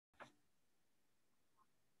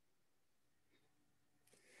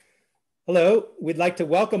Hello, we'd like to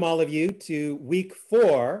welcome all of you to week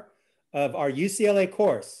 4 of our UCLA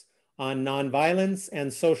course on nonviolence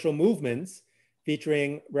and social movements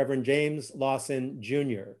featuring Reverend James Lawson,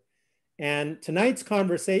 Jr. And tonight's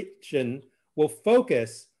conversation will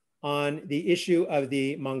focus on the issue of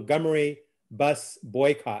the Montgomery Bus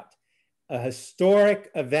Boycott, a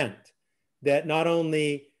historic event that not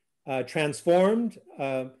only transformed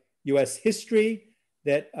US history,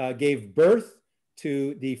 that gave birth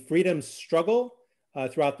to the freedom struggle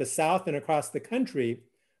throughout the South and across the country,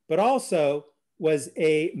 but also was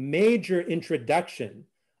a major introduction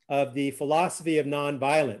of the philosophy of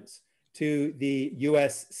nonviolence to the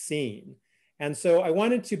US scene. And so I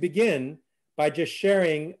wanted to begin by just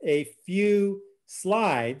sharing a few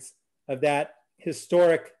slides of that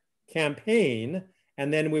historic campaign,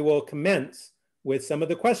 and then we will commence with some of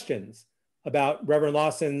the questions about Reverend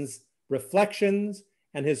Lawson's reflections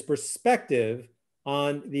and his perspective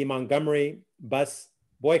on the Montgomery Bus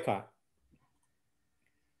Boycott.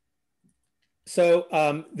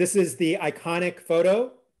 So this is the iconic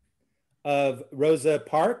photo of Rosa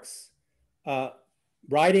Parks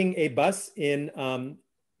riding a bus in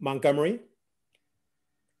Montgomery.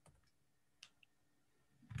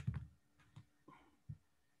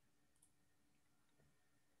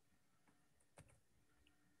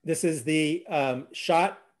 This is the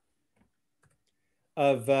shot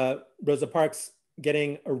of Rosa Parks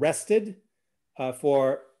getting arrested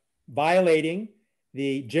for violating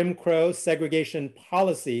the Jim Crow segregation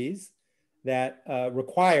policies that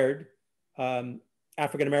required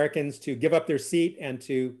African Americans to give up their seat and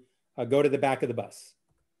to go to the back of the bus.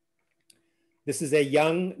 This is a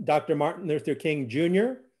young Dr. Martin Luther King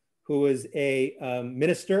Jr., who was a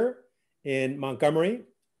minister in Montgomery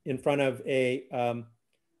in front of a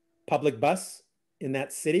public bus in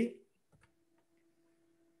that city.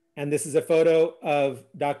 And this is a photo of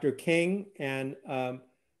Dr. King and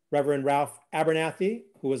Reverend Ralph Abernathy,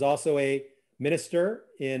 who was also a minister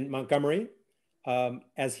in Montgomery,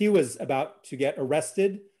 as he was about to get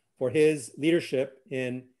arrested for his leadership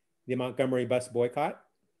in the Montgomery bus boycott.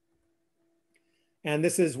 And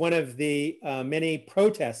this is one of the many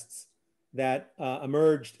protests that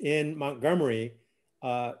emerged in Montgomery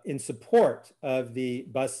in support of the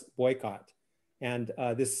bus boycott. And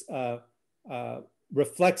this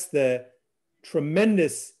reflects the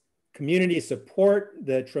tremendous community support,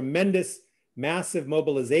 the tremendous massive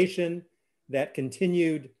mobilization that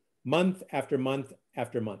continued month after month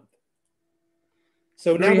after month.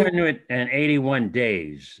 So 381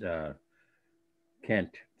 days,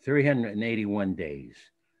 Kent, 381 days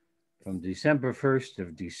from December 1st,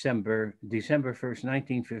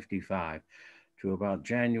 1955 to about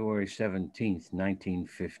January 17th,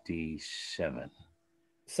 1957.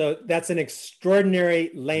 So that's an extraordinary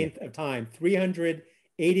length of time,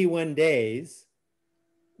 381 days,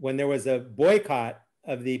 when there was a boycott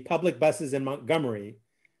of the public buses in Montgomery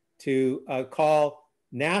to call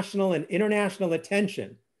national and international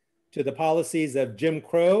attention to the policies of Jim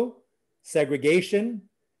Crow, segregation,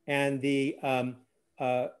 and the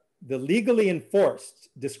legally enforced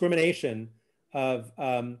discrimination of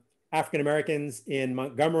African Americans in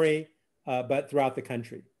Montgomery, but throughout the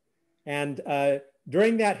country. And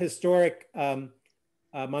during that historic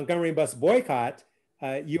Montgomery bus boycott,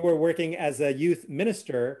 you were working as a youth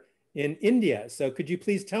minister in India. So could you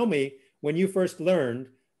please tell me when you first learned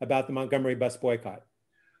about the Montgomery bus boycott?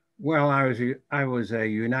 Well, I was a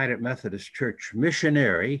United Methodist Church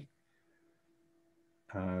missionary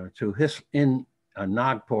in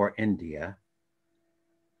Nagpur, India,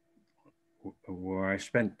 where I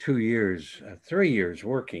spent 3 years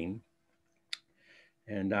working.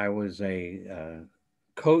 And I was a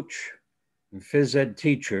coach and phys ed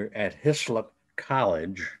teacher at Hislop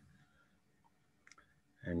College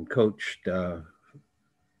and coached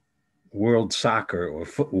world soccer or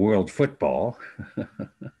world football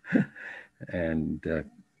and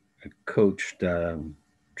coached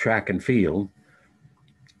track and field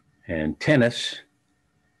and tennis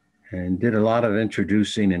and did a lot of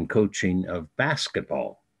introducing and coaching of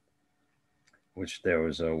basketball, which there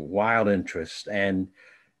was a wild interest, and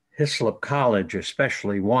Hislop College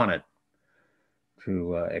especially wanted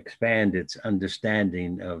to expand its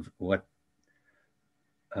understanding of what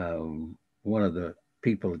one of the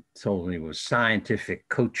people told me was scientific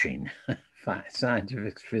coaching,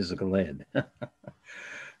 scientific physical ed.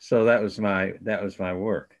 So that was my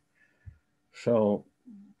work. So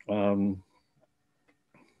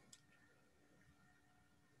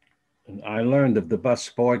I learned of the bus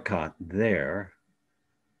boycott there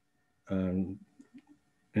in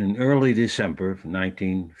early December of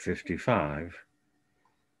 1955.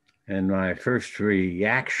 And my first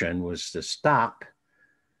reaction was to stop.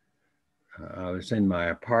 I was in my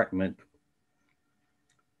apartment.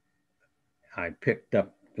 I picked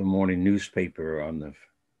up the morning newspaper on the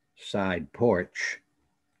side porch,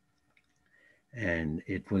 and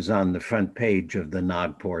it was on the front page of the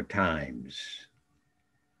Nagpur Times,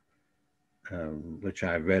 which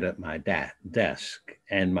I read at my desk.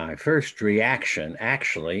 And my first reaction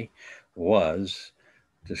actually was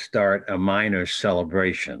to start a minor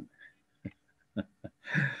celebration.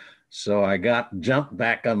 So I jumped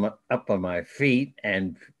back up on my feet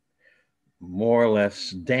and more or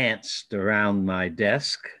less danced around my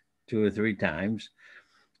desk 2 or 3 times,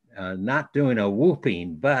 not doing a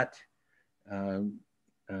whooping, but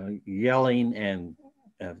yelling and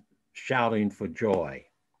shouting for joy.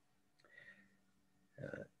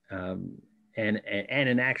 And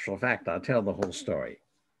in actual fact, I'll tell the whole story.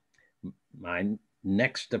 My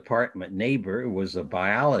next apartment neighbor was a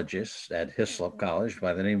biologist at Hislop College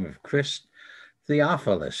by the name of Chris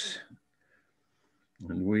Theophilus.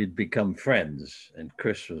 And we'd become friends. And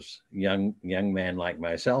Chris was a young man like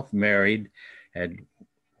myself, married, had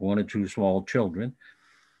 1 or 2 small children.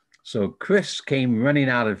 So Chris came running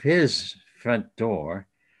out of his front door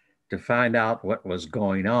to find out what was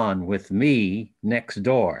going on with me next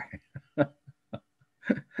door.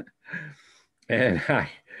 And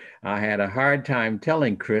I had a hard time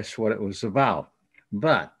telling Chris what it was about.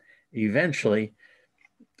 But eventually,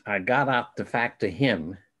 I got out the fact to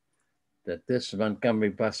him that this Montgomery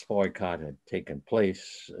bus boycott had taken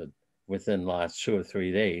place within the last 2 or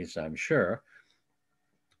 3 days, I'm sure,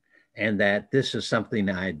 and that this is something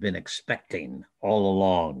I had been expecting all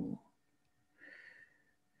along.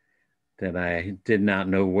 That I did not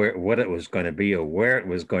know what it was going to be or where it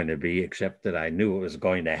was going to be, except that I knew it was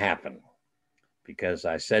going to happen. Because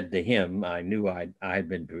I said to him, I knew I'd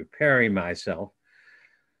been preparing myself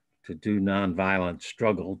to do nonviolent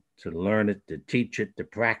struggle, to learn it, to teach it, to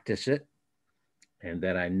practice it. And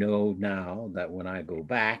that I know now that when I go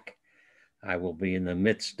back, I will be in the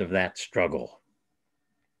midst of that struggle.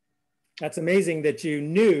 That's amazing that you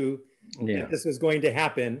knew that this was going to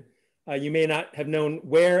happen. You may not have known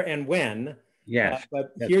where and when, yes,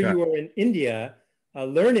 but here you were in India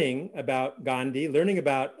learning about Gandhi, learning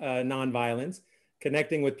about nonviolence,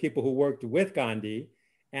 connecting with people who worked with Gandhi,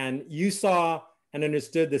 and you saw and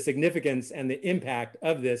understood the significance and the impact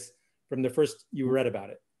of this from the first you read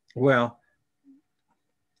about it. Well,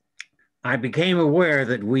 I became aware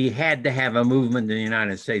that we had to have a movement in the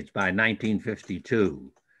United States by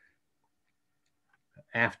 1952.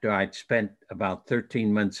 After I'd spent about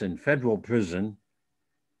 13 months in federal prison,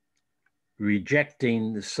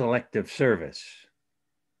 rejecting the selective service,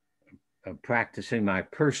 practicing my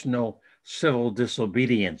personal civil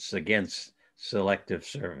disobedience against selective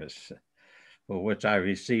service, for which I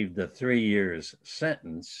received a 3 years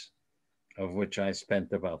sentence, of which I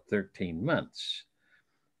spent about 13 months.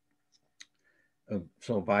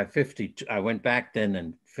 So by 52, I went back then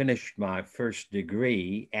and finished my first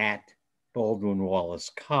degree at Baldwin Wallace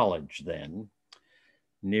College then,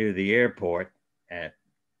 near the airport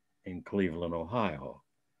in Cleveland, Ohio.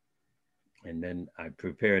 And then I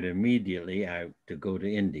prepared immediately to go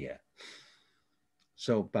to India.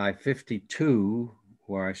 So by 52,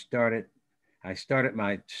 where I started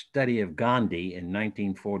my study of Gandhi in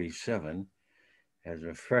 1947 as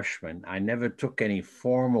a freshman. I never took any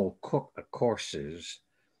formal courses,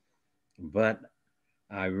 but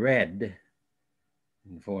I read.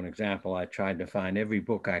 And for an example, I tried to find every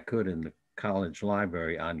book I could in the college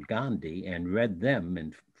library on Gandhi and read them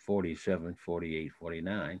in 47, 48,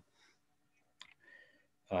 49,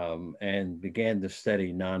 and began to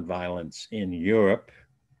study nonviolence in Europe.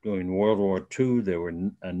 During World War II, there were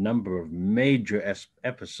a number of major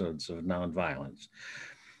episodes of nonviolence,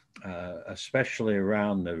 especially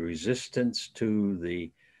around the resistance to the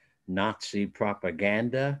Nazi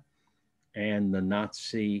propaganda and the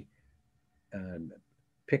Nazi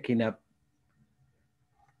picking up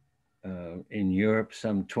in Europe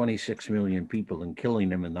some 26 million people and killing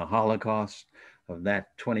them in the Holocaust. Of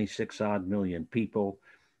that 26 odd million people,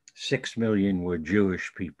 6 million were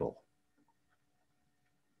Jewish people.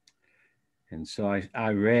 And so I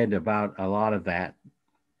read about a lot of that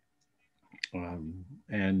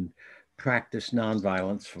and practiced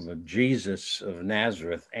nonviolence from a Jesus of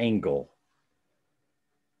Nazareth angle.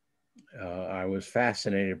 I was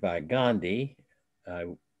fascinated by Gandhi. I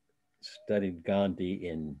studied Gandhi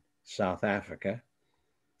in South Africa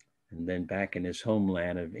and then back in his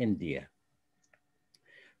homeland of India.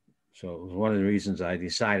 So it was one of the reasons I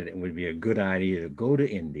decided it would be a good idea to go to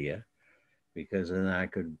India, because then I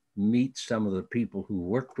could meet some of the people who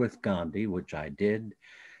worked with Gandhi, which I did,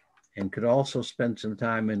 and could also spend some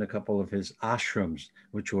time in a couple of his ashrams,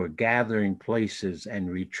 which were gathering places and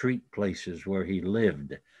retreat places where he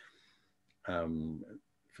lived.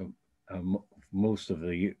 For most of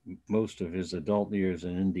his adult years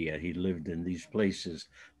in India, he lived in these places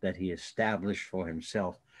that he established for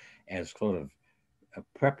himself as sort of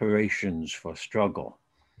preparations for struggle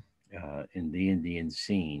in the Indian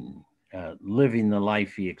scene, living the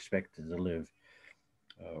life he expected to live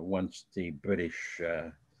once the British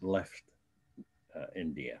left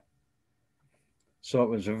India. So it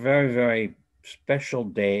was a very, very special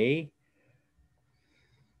day.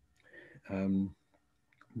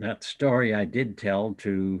 That story I did tell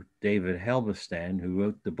to David Halberstam, who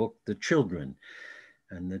wrote the book, The Children.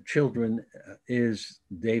 And The Children is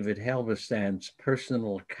David Halberstam's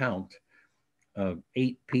personal account of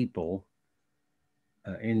 8 people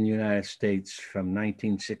in the United States from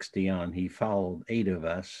 1960 on. He followed 8 of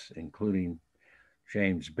us, including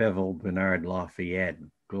James Bevel, Bernard Lafayette,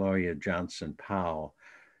 Gloria Johnson Powell,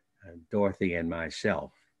 Dorothy, and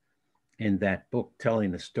myself, in that book,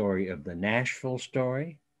 telling the story of the Nashville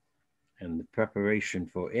story and the preparation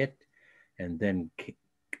for it, and then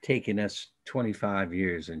taking us 25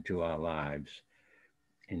 years into our lives,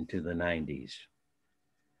 into the 90s.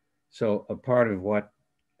 So a part of what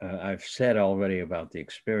I've said already about the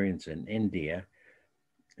experience in India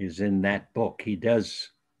is in that book. He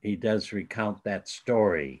does recount that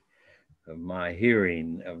story of my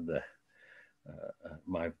hearing of the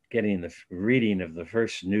my getting the reading of the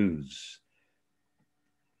first news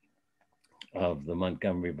of the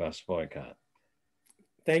Montgomery Bus Boycott.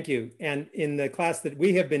 Thank you. And in the class that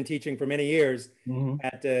we have been teaching for many years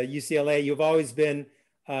at UCLA, you've always been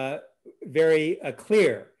very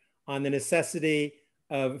clear on the necessity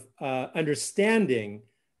of understanding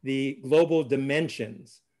the global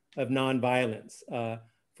dimensions of nonviolence,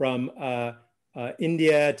 from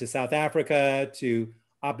India to South Africa to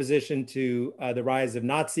opposition to the rise of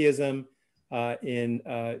Nazism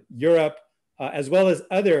in Europe, as well as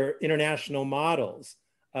other international models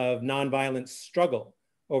of nonviolent struggle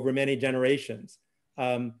over many generations.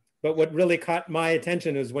 But what really caught my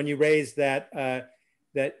attention was when you raised that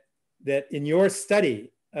that in your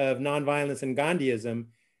study of nonviolence and Gandhiism,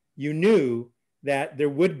 you knew that there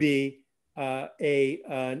would be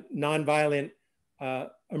a nonviolent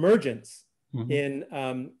emergence in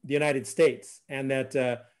the United States, and that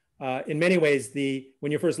in many ways,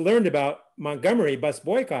 when you first learned about Montgomery Bus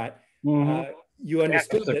Boycott, you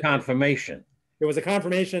understood that was a confirmation. There was a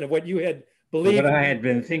confirmation of what you had believed. What I had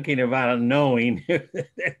been thinking about and knowing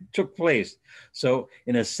took place. So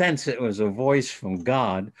in a sense, it was a voice from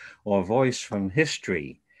God or a voice from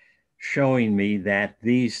history showing me that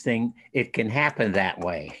these things, it can happen that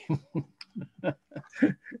way.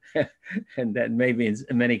 And that maybe in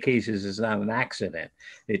many cases is not an accident.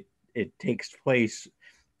 It takes place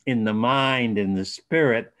in the mind, in the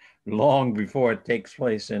spirit, long before it takes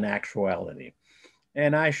place in actuality.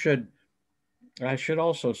 And I should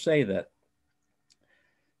also say that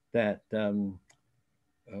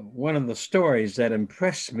one of the stories that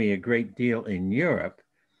impressed me a great deal in Europe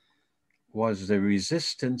was the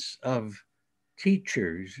resistance of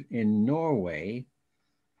teachers in Norway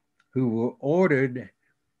who were ordered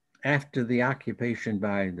after the occupation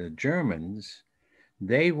by the Germans.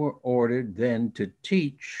 They were ordered then to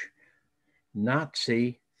teach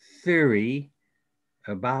Nazi theory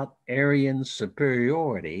about Aryan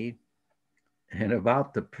superiority and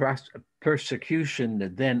about the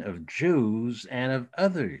persecution then of Jews and of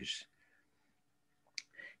others.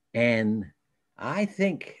 And I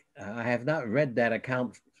think, I have not read that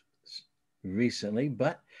account recently,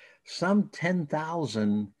 but some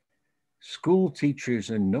 10,000 school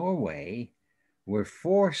teachers in Norway were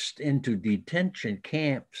forced into detention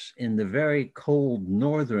camps in the very cold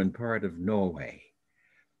northern part of Norway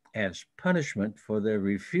as punishment for their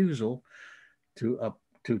refusal to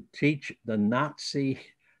teach the Nazi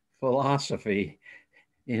philosophy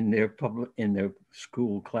in their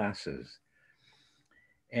school classes.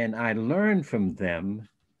 And I learned from them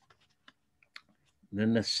the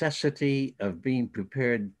necessity of being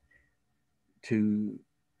prepared to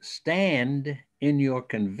stand in your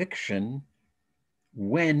conviction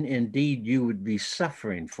when indeed you would be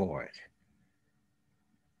suffering for it.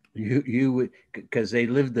 You would, because they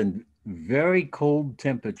lived in very cold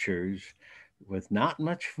temperatures with not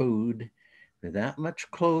much food, without much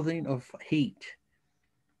clothing or heat,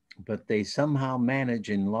 but they somehow managed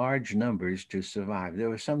in large numbers to survive. There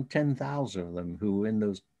were some 10,000 of them who were in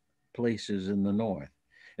those places in the north,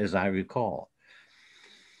 as I recall,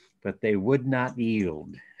 but they would not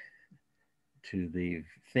yield. to the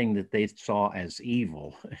thing that they saw as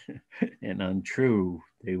evil and untrue,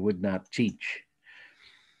 they would not teach.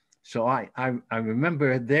 So I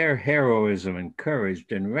remember their heroism and courage,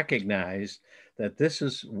 and recognized that this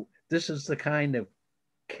is the kind of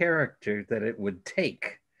character that it would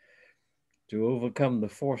take to overcome the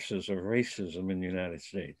forces of racism in the United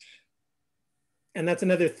States. And that's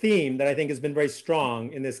another theme that I think has been very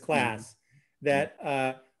strong in this class,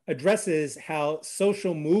 that addresses how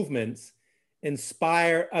social movements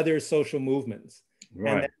inspire other social movements.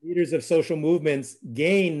 Right. And that leaders of social movements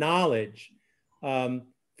gain knowledge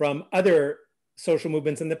from other social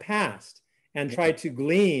movements in the past, and try to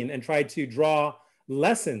glean and try to draw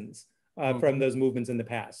lessons from those movements in the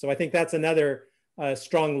past. So I think that's another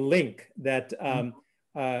strong link that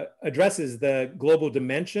addresses the global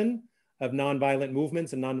dimension of nonviolent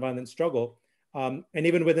movements and nonviolent struggle. And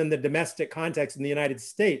even within the domestic context in the United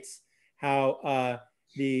States, how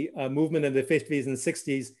the movement of the 50s and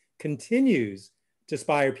 60s continues to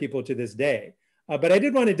inspire people to this day. But I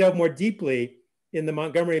did want to delve more deeply in the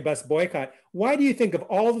Montgomery Bus Boycott. Why do you think, of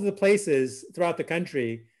all of the places throughout the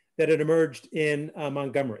country, that it emerged in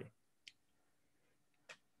Montgomery?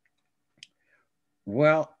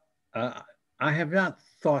 Well, I have not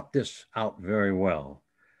thought this out very well.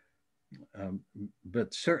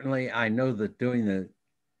 But certainly I know that during the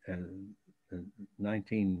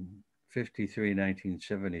 1953,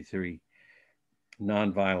 1973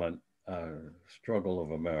 nonviolent struggle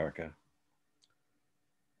of America,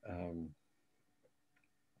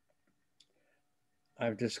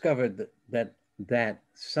 I've discovered that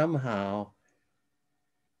somehow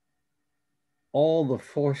all the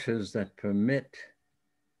forces that permit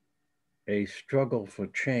a struggle for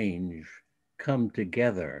change come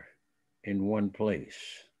together in one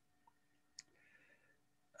place.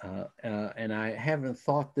 And I haven't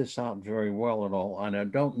thought this out very well at all, and I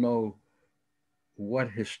don't know what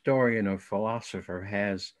historian or philosopher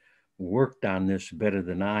has worked on this better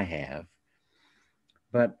than I have.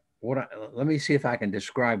 But let me see if I can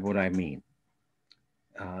describe what I mean.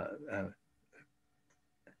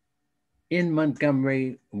 In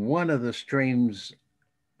Montgomery, one of the streams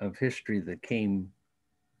of history that came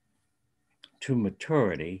to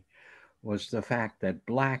maturity was the fact that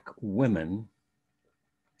Black women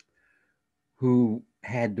who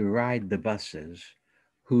had to ride the buses,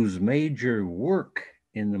 whose major work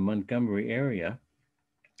in the Montgomery area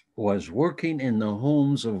was working in the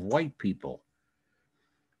homes of white people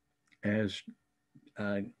as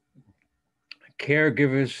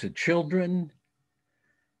caregivers to children,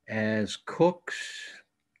 as cooks,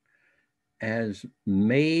 as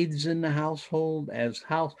maids in the household, as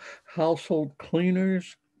household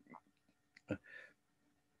cleaners,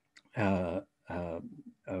 a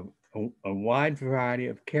wide variety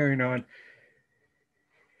of carrying on,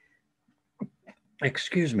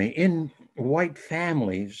 in white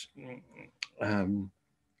families,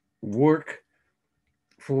 work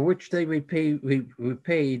for which they were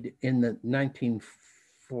paid in the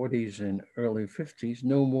 1940s and early 50s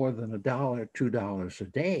no more than $1, $2 a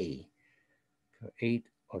day for 8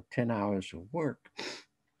 or 10 hours of work.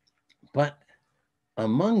 But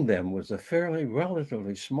among them was a fairly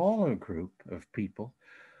relatively smaller group of people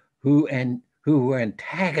who were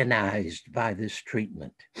antagonized by this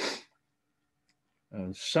treatment.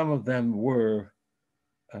 Some of them were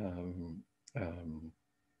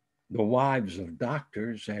the wives of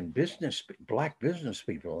doctors and Black business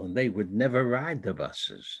people, and they would never ride the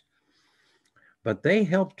buses. But they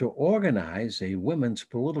helped to organize a women's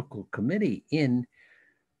political committee in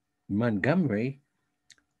Montgomery,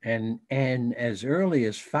 and as early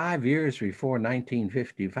as 5 years before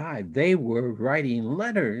 1955, they were writing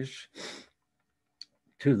letters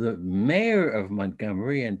to the mayor of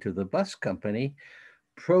Montgomery and to the bus company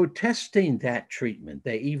protesting that treatment.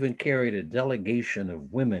 They even carried a delegation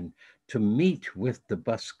of women to meet with the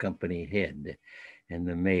bus company head and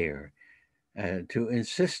the mayor to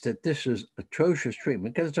insist that this is atrocious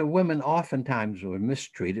treatment, because the women oftentimes were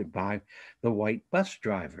mistreated by the white bus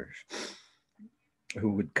drivers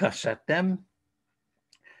who would cuss at them.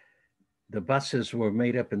 The buses were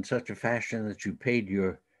made up in such a fashion that you paid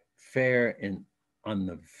your fare on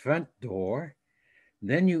the front door.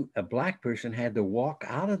 Then a Black person had to walk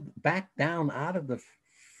back down out of the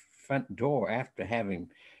front door after having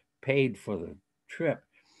paid for the trip,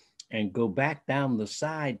 and go back down the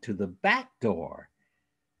side to the back door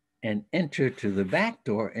and enter to the back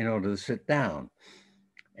door in order to sit down.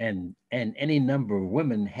 And any number of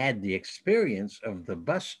women had the experience of the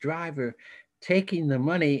bus driver taking the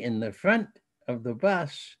money in the front of the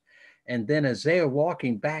bus, and then as they are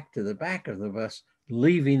walking back to the back of the bus,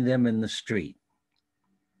 leaving them in the street.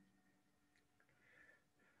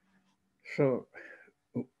 So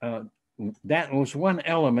uh, that was one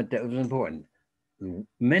element that was important.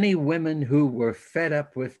 Many women who were fed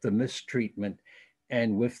up with the mistreatment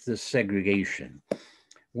and with the segregation.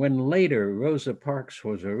 When later Rosa Parks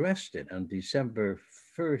was arrested on December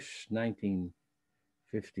 1st,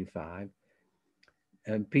 1955,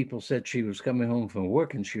 and people said she was coming home from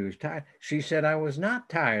work and she was tired. She said, I was not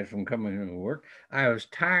tired from coming home from work. I was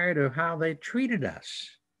tired of how they treated us.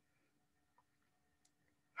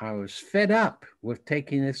 I was fed up with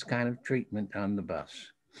taking this kind of treatment on the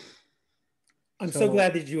bus. I'm so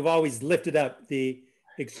glad that you've always lifted up the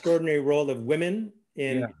extraordinary role of women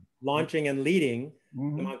in launching and leading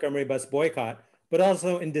the Montgomery Bus Boycott, but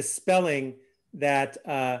also in dispelling that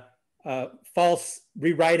false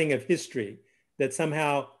rewriting of history, that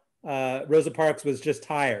somehow Rosa Parks was just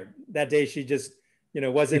tired. That day she just,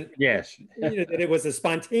 wasn't, yes, that it was a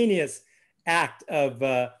spontaneous act of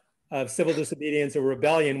civil disobedience or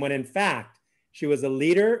rebellion, when in fact, she was a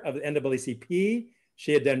leader of the NAACP.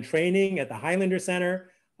 She had done training at the Highlander Center,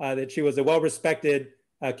 that she was a well-respected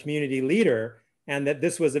community leader, and that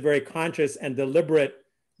this was a very conscious and deliberate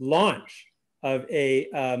launch of a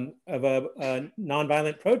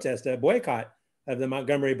nonviolent protest, a boycott of the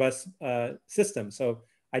Montgomery bus system. So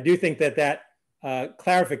I do think that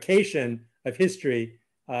clarification of history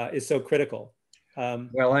is so critical.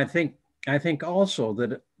 Well, I think also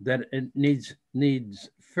that it needs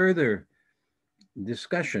further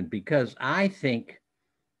discussion, because I think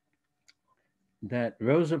that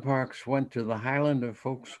Rosa Parks went to the Highlander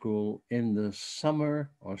Folk School in the summer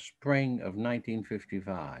or spring of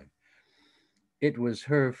 1955. It was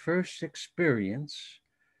her first experience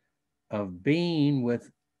of being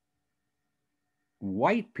with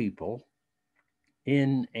white people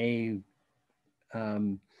in a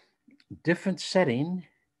different setting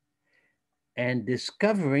and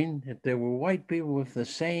discovering that there were white people with the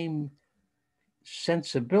same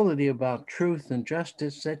sensibility about truth and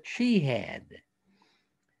justice that she had.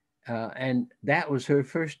 And that was her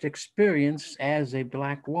first experience as a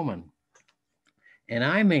Black woman. And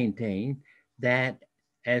I maintain that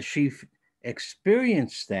as she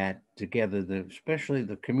experienced that together, especially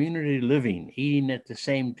the community living, eating at the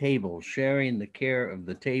same table, sharing the care of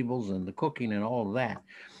the tables and the cooking and all of that,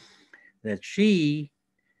 that she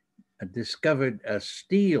discovered a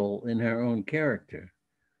steel in her own character,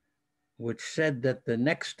 which said that the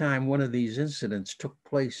next time one of these incidents took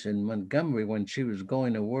place in Montgomery, when she was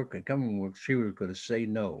going to work and coming to work, she was going to say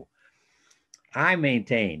no. I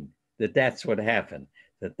maintain that that's what happened,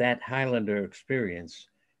 that Highlander experience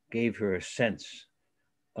gave her a sense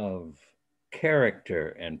of character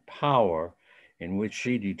and power, in which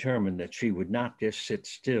she determined that she would not just sit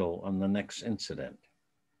still on the next incident.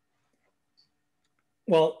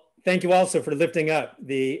 Well, thank you also for lifting up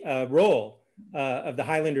the role of the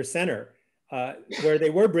Highlander Center, where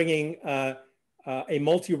they were bringing a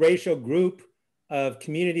multiracial group of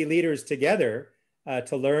community leaders together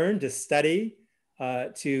to learn, to study,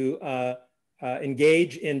 to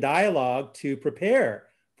engage in dialogue, to prepare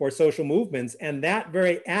for social movements. And that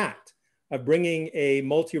very act of bringing a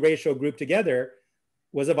multiracial group together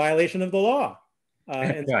was a violation of the law.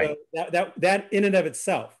 And right. So that in and of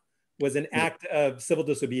itself was an act of civil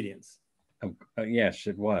disobedience. Yes,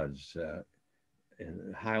 it was.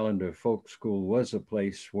 Highlander Folk School was a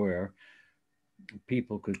place where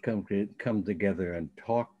people could come together and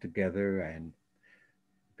talk together and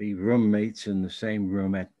be roommates in the same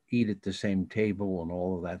room, eat at the same table and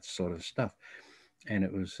all of that sort of stuff. And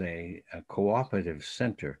it was a cooperative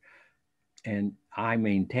center. And I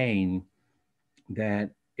maintain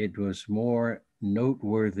that it was more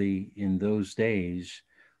noteworthy in those days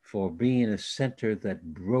for being a center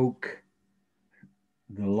that broke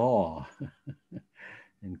the law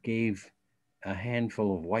and gave a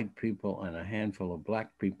handful of white people and a handful of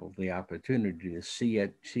Black people the opportunity to see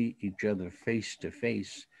each other face to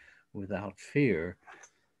face without fear.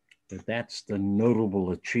 That's the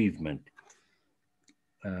notable achievement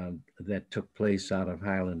that took place out of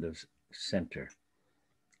Highlander Center.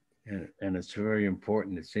 And it's very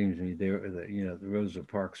important, it seems to me, the Rosa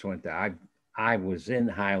Parks went there. I was in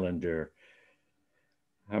Highlander,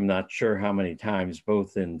 I'm not sure how many times,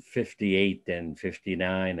 both in 58 and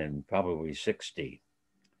 59 and probably 60.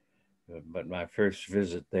 But my first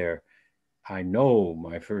visit there, I know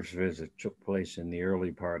my first visit took place in the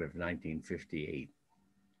early part of 1958.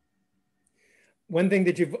 One thing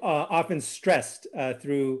that you've often stressed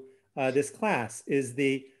through this class is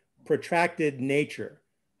the protracted nature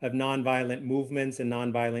of nonviolent movements and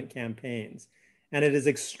nonviolent campaigns. And it is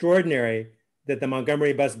extraordinary that the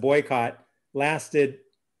Montgomery Bus Boycott lasted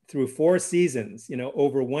through 4 seasons,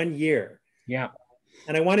 over 1 year. Yeah.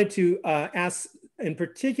 And I wanted to ask in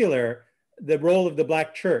particular the role of the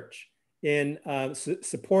Black church in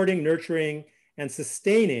supporting, nurturing, and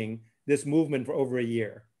sustaining this movement for over a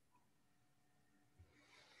year.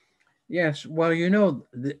 Yes, well, you know,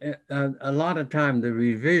 a lot of time the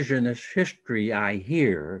revisionist history I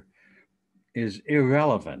hear is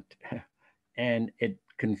irrelevant, and it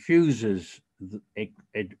confuses a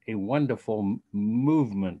wonderful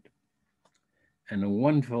movement and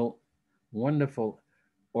a wonderful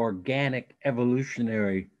organic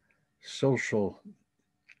evolutionary social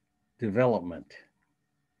development.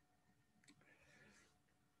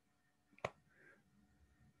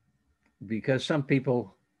 Because some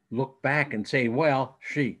people look back and say, well,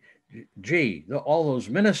 gee, all those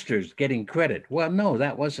ministers getting credit. Well, no,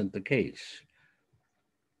 that wasn't the case.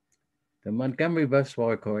 The Montgomery Bus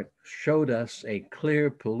Boycott showed us a clear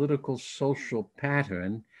political social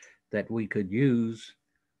pattern that we could use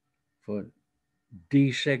for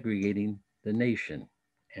desegregating the nation,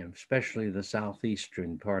 and especially the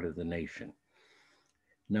southeastern part of the nation.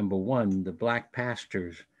 Number one, the Black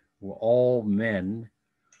pastors were all men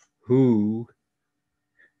who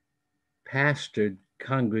pastored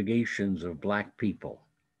congregations of Black people,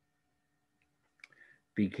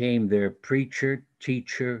 became their preacher,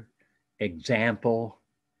 teacher, example,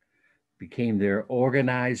 became their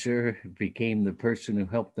organizer, became the person who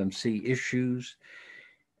helped them see issues.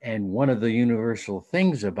 And one of the universal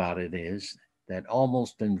things about it is that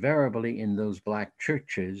almost invariably in those Black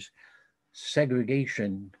churches,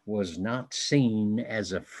 segregation was not seen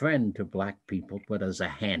as a friend to Black people, but as a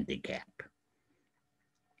handicap.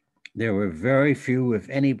 There were very few, if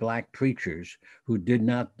any, Black preachers who did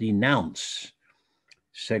not denounce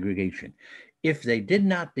segregation. If they did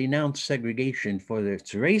not denounce segregation for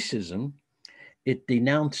its racism, it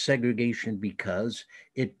denounced segregation because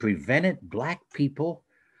it prevented Black people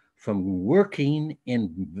from working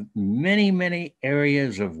in many, many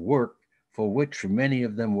areas of work for which many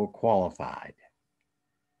of them were qualified.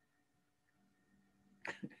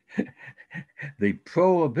 The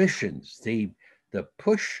prohibitions, the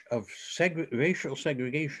push of racial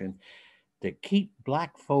segregation to keep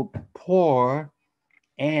Black folk poor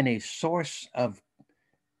and a source of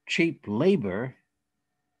cheap labor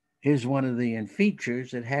is one of the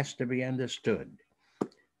features that has to be understood.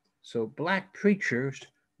 So Black preachers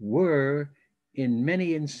were, in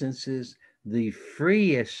many instances, the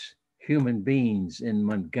freest human beings in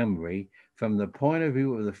Montgomery from the point of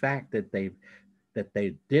view of the fact that they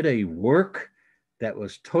did a work that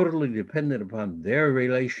was totally dependent upon their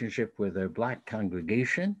relationship with their Black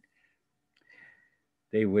congregation.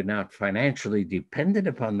 They were not financially dependent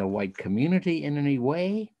upon the white community in any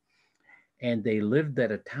way. And they lived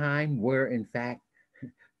at a time where, in fact,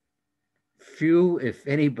 few, if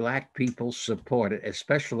any, Black people supported,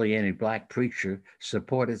 especially any Black preacher,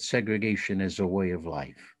 supported segregation as a way of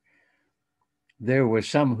life. There were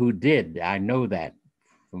some who did. I know that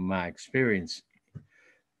from my experience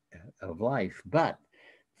of life, but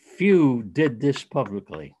few did this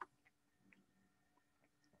publicly.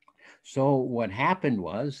 So what happened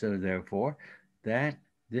was, therefore, that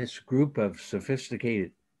this group of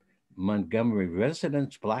sophisticated Montgomery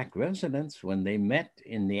residents, Black residents, when they met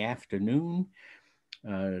in the afternoon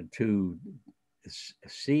to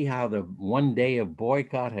see how the one day of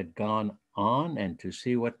boycott had gone on and to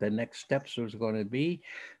see what the next steps was going to be,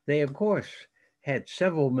 they, of course, had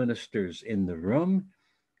several ministers in the room,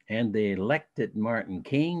 and they elected Martin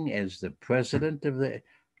King as the president of the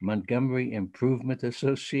Montgomery Improvement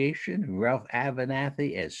Association, Ralph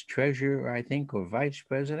Abernathy as treasurer, I think, or vice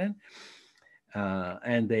president.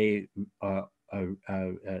 And they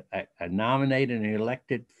nominated and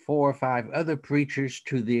elected 4 or 5 other preachers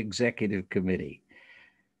to the executive committee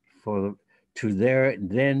in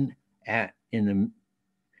the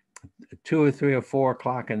 2 or 3 or 4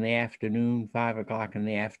 o'clock in the afternoon, 5 o'clock in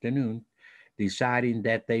the afternoon, deciding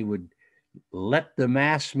that they would let the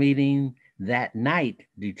mass meeting that night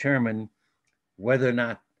determine whether or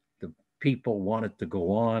not the people wanted to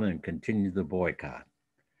go on and continue the boycott.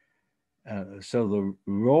 So the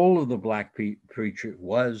role of the Black preacher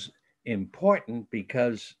was important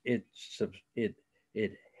because it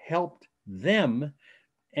helped them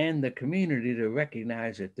and the community to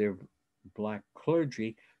recognize that their Black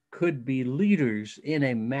clergy could be leaders in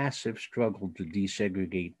a massive struggle to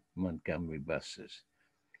desegregate Montgomery buses.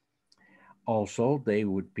 Also, they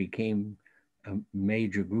became a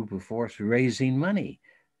major group of force raising money,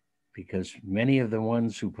 because many of the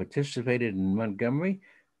ones who participated in Montgomery,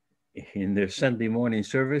 in their Sunday morning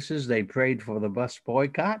services, they prayed for the bus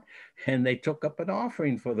boycott, and they took up an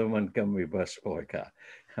offering for the Montgomery bus boycott.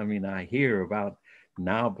 I mean, I hear about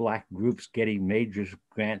now black groups getting major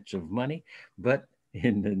grants of money. But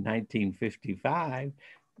in the 1955,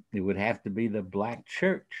 it would have to be the black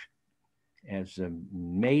church as a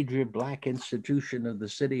major black institution of the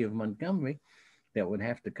city of Montgomery that would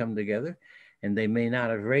have to come together. And they may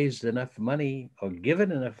not have raised enough money or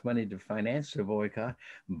given enough money to finance the boycott,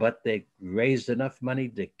 but they raised enough money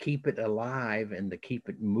to keep it alive and to keep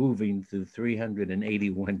it moving through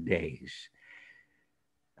 381 days.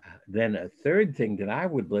 Then a third thing that I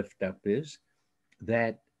would lift up is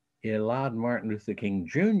that it allowed Martin Luther King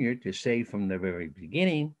Jr. to say from the very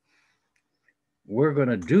beginning, we're going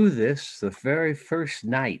to do this the very first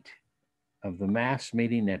night of the mass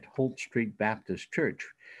meeting at Holt Street Baptist Church,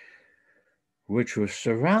 which was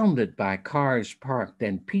surrounded by cars parked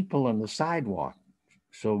and people on the sidewalk.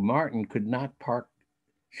 So Martin could not park.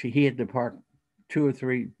 He had to park 2 or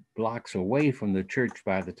 3 blocks away from the church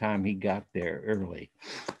by the time he got there early.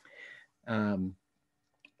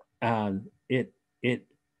 It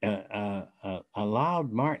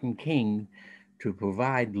allowed Martin King to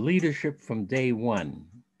provide leadership from day one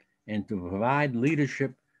and to provide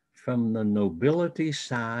leadership from the nobility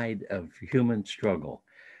side of human struggle.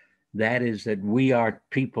 That is that we are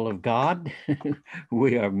people of God,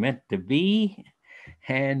 we are meant to be,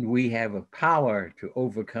 and we have a power to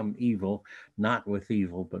overcome evil, not with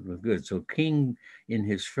evil, but with good. So King, in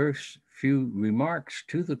his first few remarks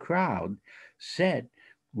to the crowd, said,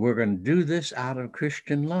 we're going to do this out of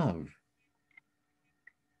Christian love.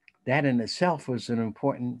 That in itself was an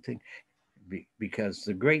important thing, because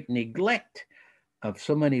the great neglect of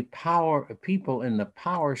so many people in the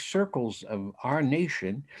power circles of our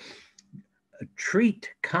nation treat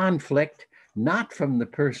conflict not from the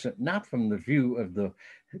view of the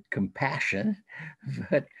compassion,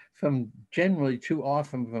 but generally too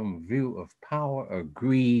often from a view of power or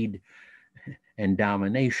greed and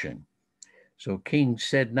domination. So King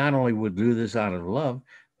said not only we'll do this out of love,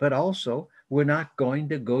 but also we're not going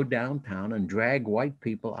to go downtown and drag white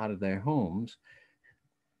people out of their homes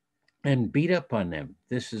and beat up on them.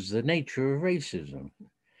 This is the nature of racism.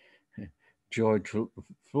 George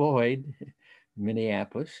Floyd,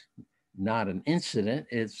 Minneapolis, not an incident.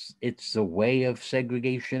 It's the way of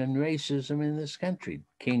segregation and racism in this country.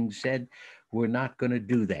 King said, we're not going to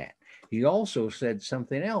do that. He also said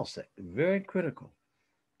something else that was very critical.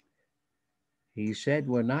 He said,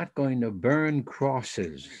 we're not going to burn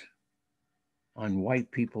crosses on white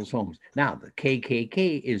people's homes. Now, the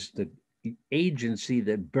KKK is the agency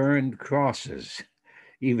that burned crosses,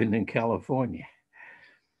 even in California.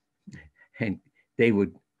 And they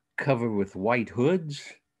would cover with white hoods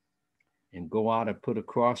and go out and put a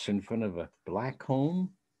cross in front of a black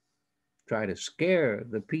home, try to scare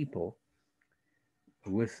the people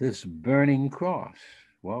with this burning cross.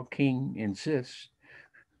 Well, King insists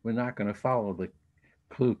we're not going to follow the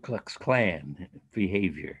Ku Klux Klan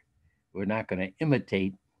behavior. We're not going to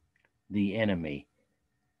imitate the enemy,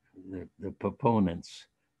 the proponents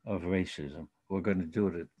of racism. We're going to do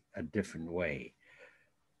it a different way.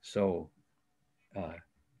 So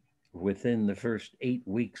within the first 8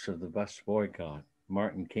 weeks of the bus boycott,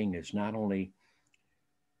 Martin King is not only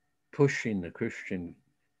pushing the Christian,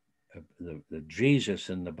 the Jesus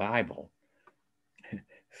in the Bible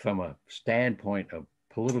from a standpoint of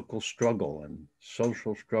political struggle and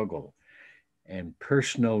social struggle and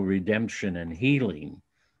personal redemption and healing,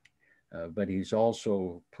 but he's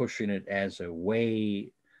also pushing it as a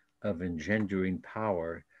way of engendering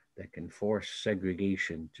power that can force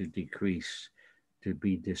segregation to decrease, to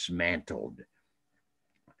be dismantled.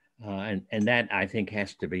 And that, I think,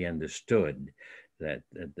 has to be understood, that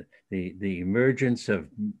the emergence of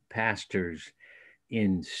pastors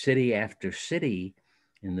in city after city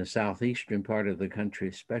in the southeastern part of the country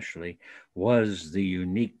especially was the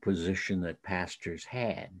unique position that pastors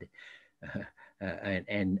had,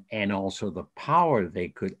 and also the power they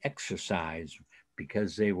could exercise,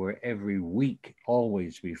 because they were every week,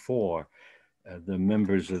 always before the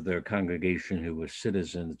members of their congregation who were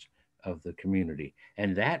citizens of the community.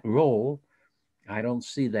 And that role, I don't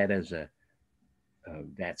see that as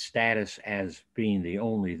that status as being the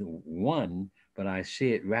only one, but I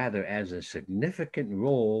see it rather as a significant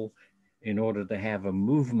role in order to have a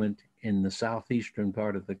movement in the southeastern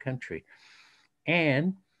part of the country.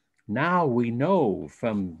 And now we know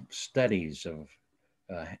from studies of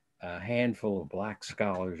a handful of Black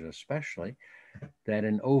scholars especially, that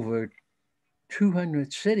in over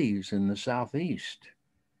 200 cities in the Southeast,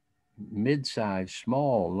 mid-sized,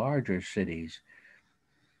 small, larger cities,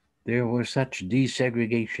 there were such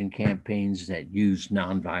desegregation campaigns that used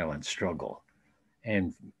nonviolent struggle.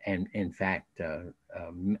 And in fact,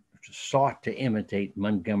 sought to imitate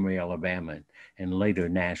Montgomery, Alabama, and later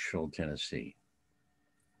Nashville, Tennessee.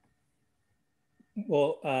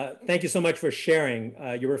 Well, thank you so much for sharing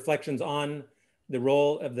your reflections on the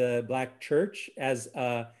role of the Black church as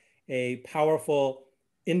a powerful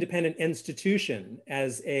independent institution,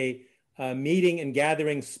 as a meeting and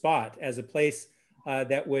gathering spot, as a place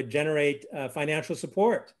that would generate financial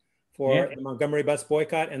support for the Montgomery Bus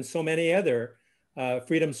Boycott and so many other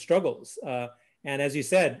freedom struggles. And as you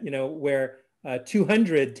said, where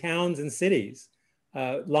 200 towns and cities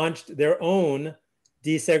launched their own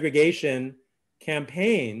desegregation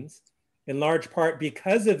campaigns, in large part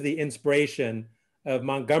because of the inspiration of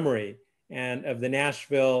Montgomery and of the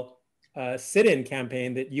Nashville sit-in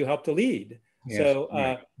campaign that you helped to lead. Yes,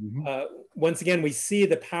 so once again, we see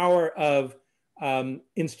the power of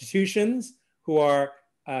institutions who are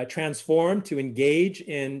transformed to engage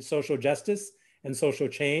in social justice and social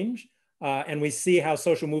change. And we see how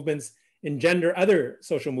social movements engender other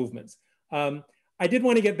social movements. I did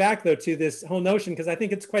want to get back, though, to this whole notion, because I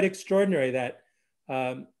think it's quite extraordinary that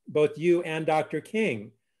both you and Dr.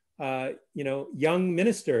 King, young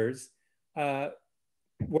ministers,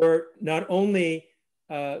 were not only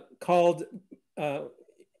called to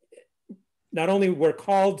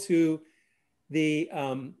the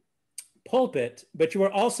pulpit, but you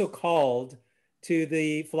were also called to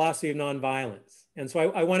the philosophy of nonviolence. And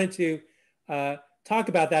so I wanted to talk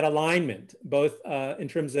about that alignment, both in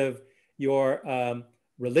terms of your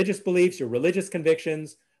religious beliefs, your religious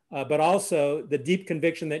convictions, but also the deep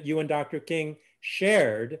conviction that you and Dr. King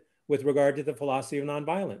shared with regard to the philosophy of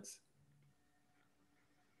nonviolence.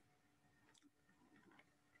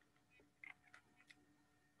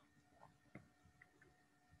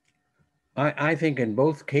 I think in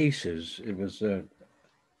both cases, it was a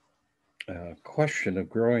question of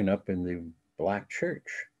growing up in the Black church.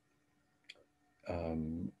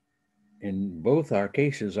 In both our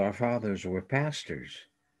cases, our fathers were pastors.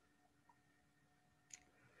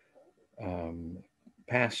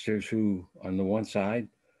 Pastors who, on the one side,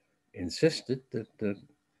 insisted that the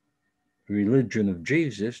religion of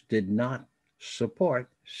Jesus did not support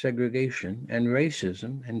segregation and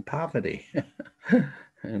racism and poverty.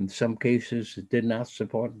 In some cases, it did not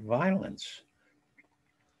support violence.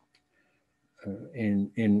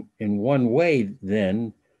 In one way,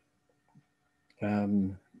 then,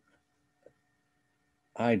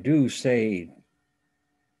 I do say,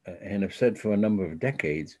 and have said for a number of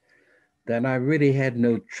decades, that I really had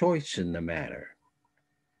no choice in the matter.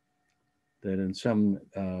 That in some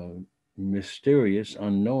mysterious,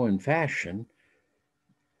 unknown fashion,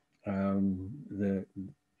 the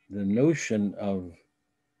notion of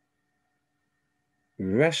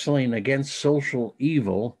wrestling against social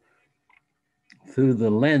evil through the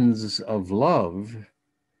lens of love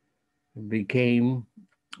became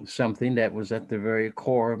something that was at the very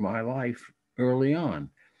core of my life early on.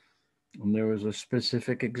 And there was a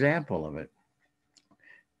specific example of it.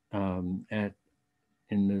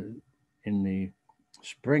 In the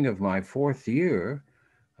spring of my fourth year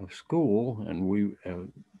of school, and we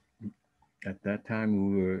at that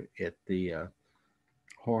time we were at the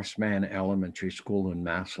Horseman Elementary School in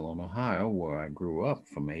Massillon, Ohio, where I grew up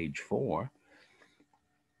from age 4.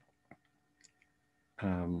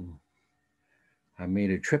 I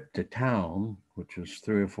made a trip to town, which was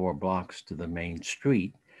 3 or 4 blocks to the main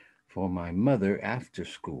street, for my mother after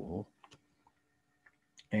school.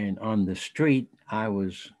 And on the street, I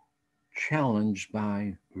was challenged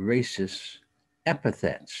by racist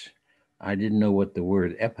epithets. I didn't know what the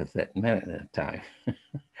word epithet meant at that time,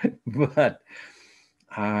 but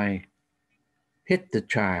I hit the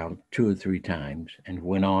child 2 or 3 times and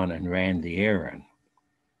went on and ran the errand.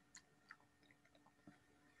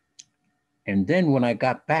 And then when I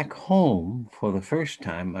got back home for the first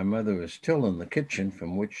time, my mother was still in the kitchen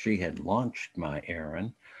from which she had launched my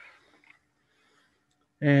errand.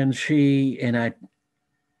 And I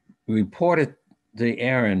reported the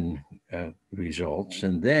errand results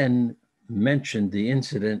and then mentioned the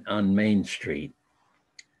incident on Main Street.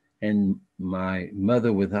 And my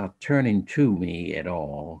mother, without turning to me at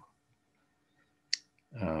all,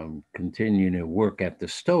 continued to work at the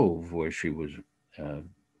stove where she was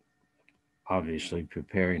obviously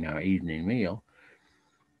preparing our evening meal.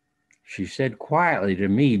 She said quietly to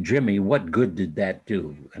me, "Jimmy, what good did that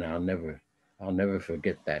do?" And I'll never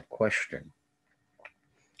forget that question.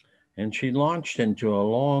 And she launched into a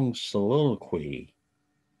long soliloquy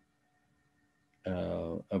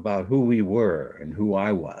about who we were and who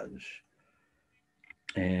I was,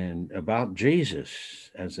 and about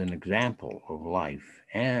Jesus as an example of life,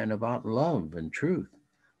 and about love and truth.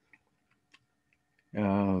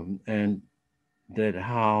 And that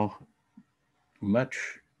how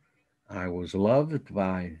much I was loved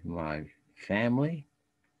by my family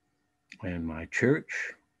and my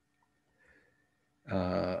church,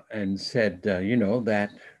 and said,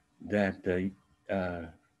 that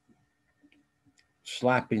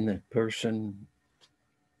slapping the person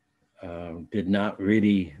did not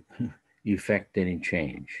really effect any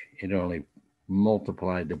change. It only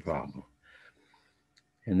multiplied the problem.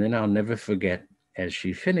 And then I'll never forget, as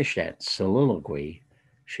she finished that soliloquy,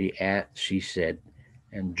 she said,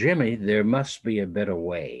 "And Jimmy, there must be a better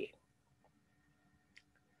way."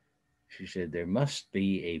 She said, "There must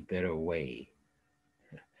be a better way."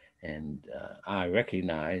 And I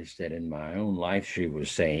recognized that in my own life, she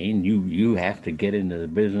was saying, you have to get into the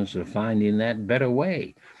business of finding that better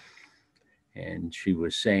way. And she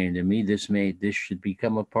was saying to me, this should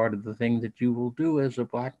become a part of the thing that you will do as a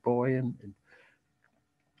Black boy in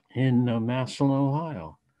Massillon,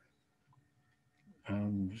 Ohio.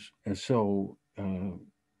 And so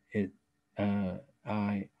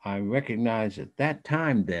I recognized at that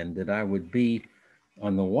time then that I would be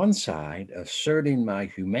on the one side asserting my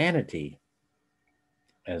humanity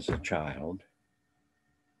as a child,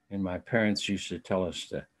 and my parents used to tell us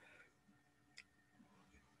that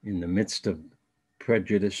in the midst of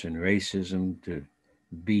prejudice and racism, to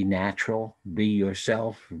be natural, be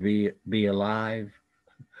yourself, be alive,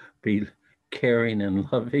 be caring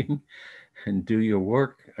and loving, and do your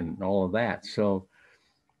work and all of that. So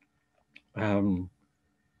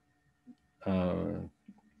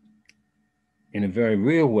in a very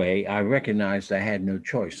real way, I recognized I had no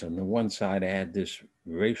choice. On the one side, I had this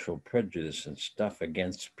racial prejudice and stuff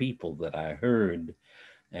against people that I heard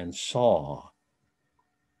and saw.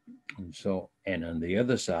 And on the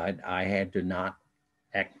other side, I had to not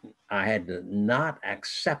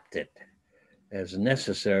accept it as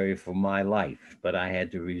necessary for my life, but I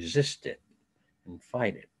had to resist it and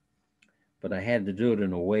fight it. But I had to do it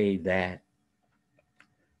in a way that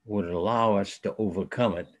would allow us to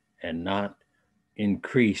overcome it and not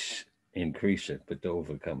increase it, but to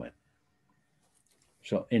overcome it.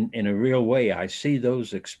 So in a real way, I see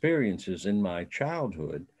those experiences in my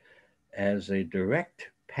childhood as a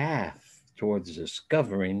direct path towards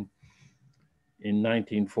discovering in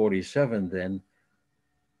 1947 then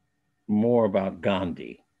more about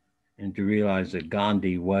Gandhi, and to realize that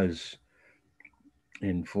Gandhi was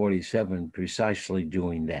in 47 precisely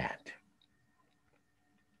doing that.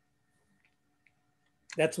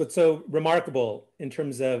 That's what's so remarkable in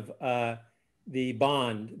terms of the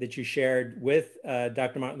bond that you shared with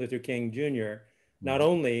Dr. Martin Luther King Jr., not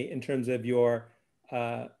only in terms of your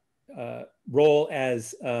role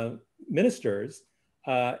as ministers,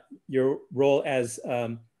 your role as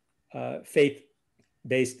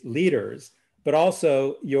faith-based leaders, but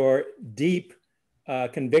also your deep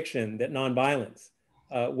conviction that nonviolence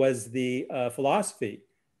was the philosophy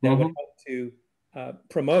that would help to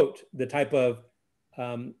promote the type of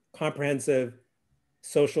comprehensive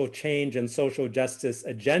social change and social justice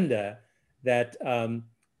agenda that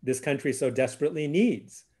this country so desperately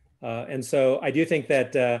needs. And so I do think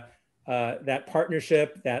that that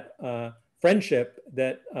partnership, that friendship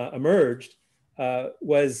that emerged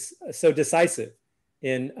was so decisive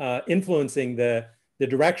in influencing the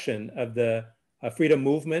direction of the freedom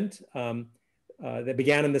movement that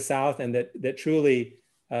began in the South and that truly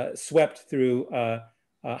swept through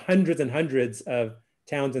hundreds and hundreds of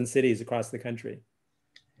towns and cities across the country.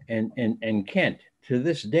 And Kent, to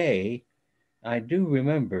this day, I do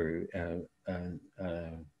remember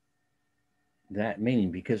that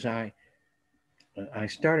meeting, because I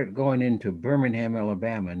started going into Birmingham,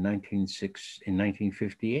 Alabama in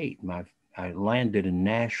 1958. I landed in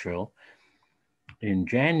Nashville in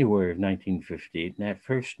January of 1958. And that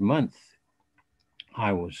first month,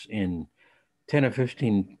 I was in 10 or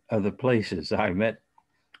 15 other places. I met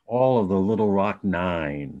all of the Little Rock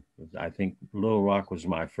Nine. I think Little Rock was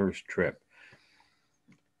my first trip.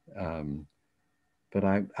 But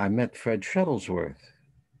I met Fred Shuttlesworth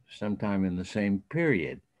sometime in the same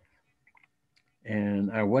period. And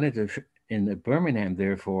I went in the Birmingham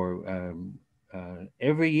there for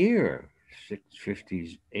every year,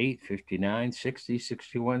 58, 59, 60,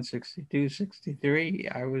 61, 62, 63.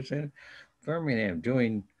 I was in Birmingham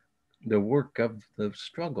doing the work of the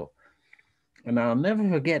struggle. And I'll never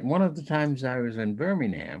forget, one of the times I was in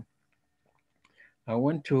Birmingham, I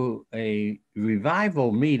went to a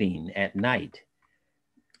revival meeting at night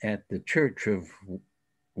at the church of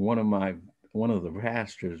one of the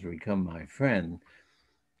pastors become my friend,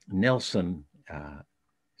 Nelson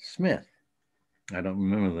Smith. I don't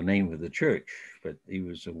remember the name of the church, but he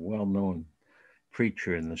was a well-known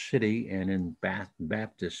preacher in the city and in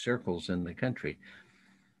Baptist circles in the country.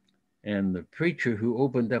 And the preacher who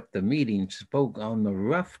opened up the meeting spoke on the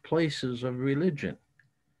rough places of religion.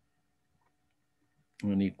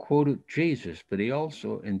 And he quoted Jesus, but he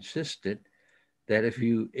also insisted that if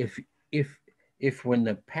when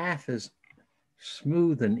the path is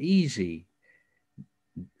smooth and easy,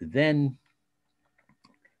 then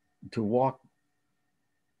to walk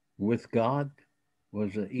with God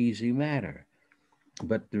was an easy matter.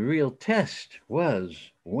 But the real test was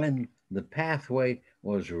when the pathway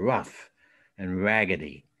was rough and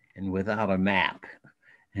raggedy and without a map.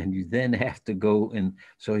 And you then have to go in.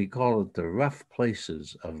 So he called it the rough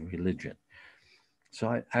places of religion.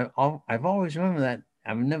 So I've always remembered that.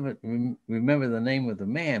 I've never remember the name of the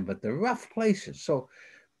man, but the rough places. So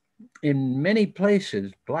in many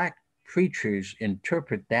places, Black preachers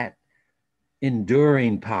interpret that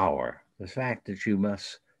enduring power, the fact that you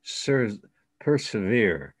must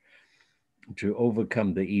persevere to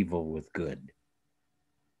overcome the evil with good.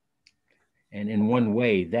 And in one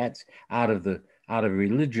way, that's out of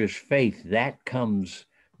religious faith, that comes,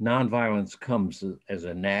 nonviolence comes as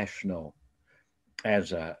a national,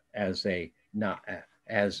 as a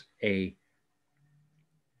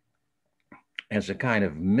kind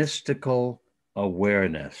of mystical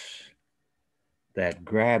awareness that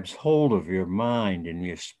grabs hold of your mind and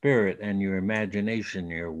your spirit and your imagination,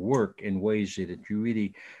 your work in ways that you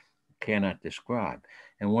really cannot describe.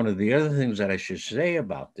 And one of the other things that I should say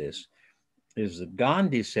about this is that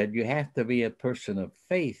Gandhi said you have to be a person of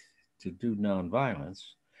faith to do nonviolence.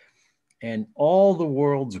 And all the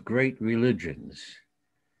world's great religions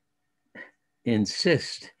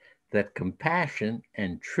insist that compassion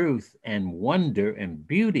and truth and wonder and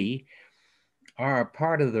beauty are a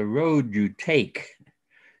part of the road you take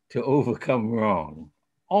to overcome wrong.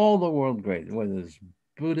 All the world great, whether it's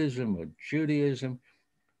Buddhism or Judaism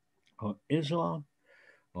or Islam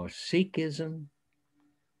or Sikhism,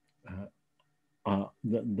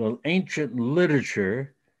 the ancient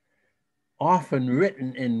literature, often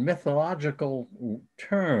written in mythological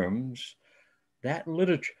terms, that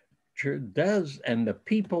literature does, and the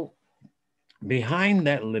people behind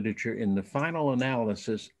that literature in the final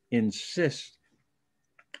analysis insist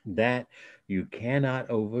that you cannot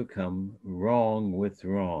overcome wrong with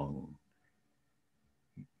wrong.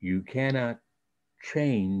 You cannot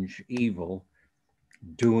change evil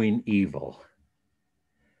doing evil.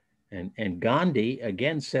 And Gandhi,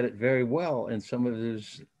 again, said it very well in some of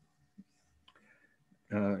his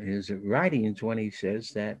writings when he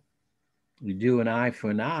says that you do an eye for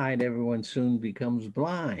an eye and everyone soon becomes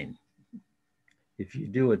blind. If you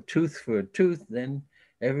do a tooth for a tooth, then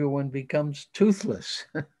everyone becomes toothless.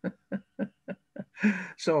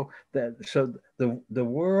 So the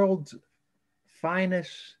world's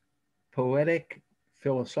finest poetic,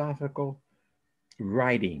 philosophical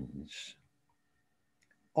writings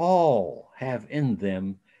all have in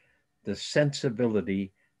them the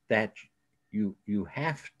sensibility that you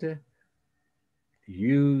have to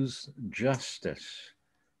use justice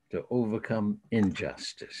to overcome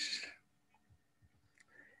injustice.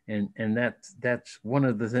 And that's one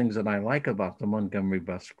of the things that I like about the Montgomery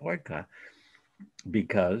Bus Boycott,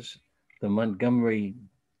 because the Montgomery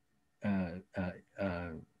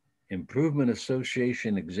Improvement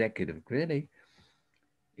Association Executive Committee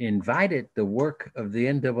invited the work of the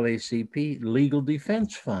NAACP Legal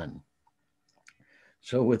Defense Fund.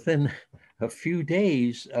 So within a few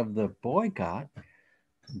days of the boycott,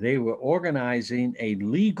 they were organizing a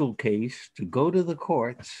legal case to go to the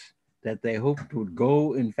courts that they hoped would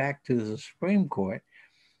go, in fact, to the Supreme Court.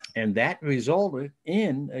 And that resulted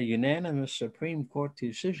in a unanimous Supreme Court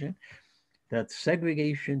decision that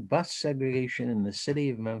bus segregation in the city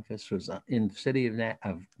of Memphis in the city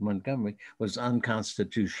of Montgomery was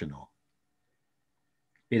unconstitutional.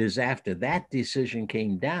 It is after that decision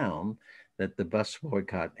came down that the bus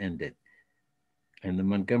boycott ended. And the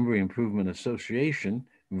Montgomery Improvement Association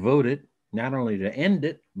voted not only to end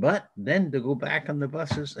it, but then to go back on the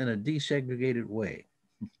buses in a desegregated way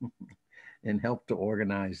and help to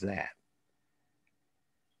organize that.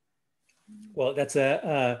 Well, that's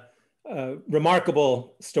a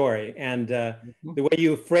remarkable story. And the way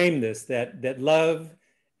you frame this, that love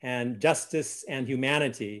and justice and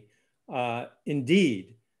humanity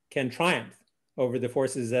indeed can triumph over the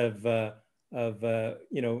forces of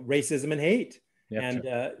racism and hate. Yep, and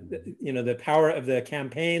the power of the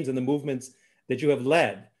campaigns and the movements that you have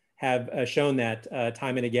led have shown that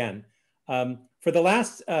time and again. For the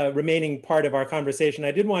last remaining part of our conversation,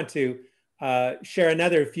 I did want to share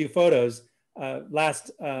another few photos.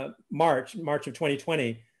 Last March of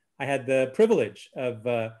 2020, I had the privilege of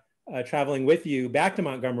traveling with you back to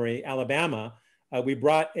Montgomery, Alabama, we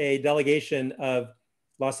brought a delegation of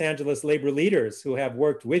Los Angeles labor leaders who have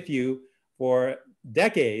worked with you for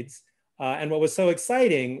decades. And what was so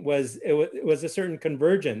exciting was it was a certain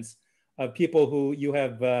convergence of people who you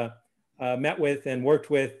have met with and worked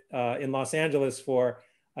with in Los Angeles for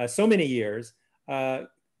so many years,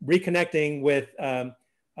 reconnecting with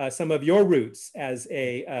some of your roots as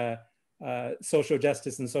a social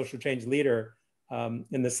justice and social change leader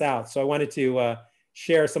in the South. So I wanted to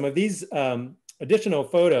share some of these additional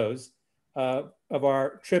photos of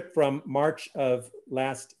our trip from March of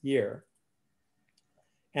last year.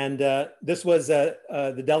 And this was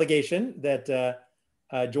the delegation that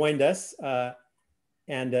joined us.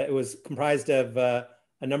 And it was comprised of a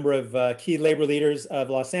number of key labor leaders of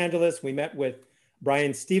Los Angeles. We met with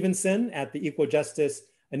Brian Stevenson at the Equal Justice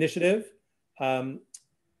Initiative.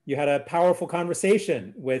 You had a powerful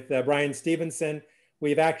conversation with Brian Stevenson.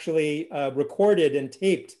 We've actually recorded and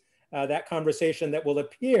taped that conversation that will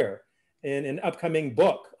appear in an upcoming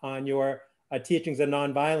book on your teachings of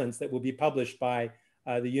nonviolence that will be published by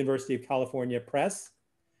the University of California Press.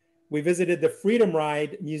 We visited the Freedom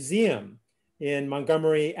Ride Museum in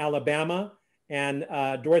Montgomery, Alabama, and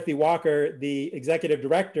Dorothy Walker, the executive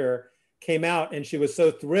director, came out and she was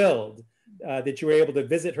so thrilled that you were able to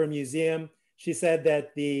visit her museum. She said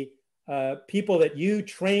that the people that you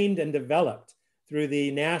trained and developed through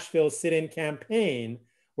the Nashville sit-in campaign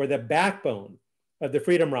were the backbone of the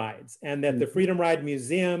Freedom Rides, and that the Freedom Ride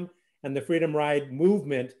Museum and the Freedom Ride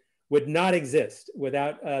movement would not exist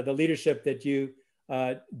without the leadership that you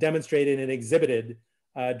demonstrated and exhibited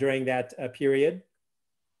during that period.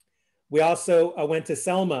 We also went to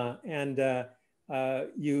Selma, and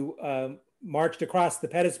you marched across the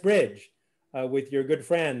Pettus Bridge with your good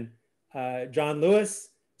friend, John Lewis,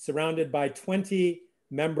 surrounded by 20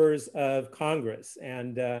 members of Congress.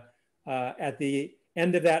 And at the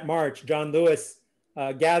end of that march, John Lewis,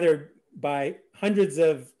 gathered by hundreds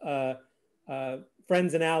of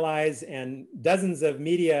friends and allies and dozens of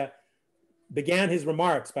media, began his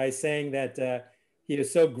remarks by saying that he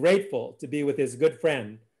is so grateful to be with his good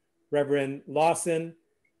friend, Reverend Lawson.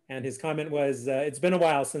 And his comment was, it's been a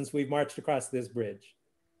while since we've marched across this bridge.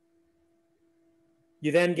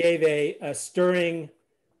 You then gave a stirring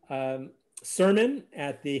sermon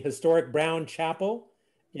at the historic Brown Chapel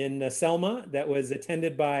in Selma that was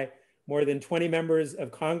attended by more than 20 members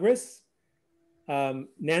of Congress.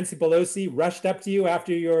 Nancy Pelosi rushed up to you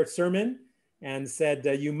after your sermon and said,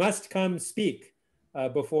 you must come speak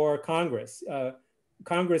before Congress.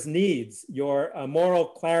 Congress needs your moral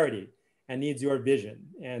clarity and needs your vision.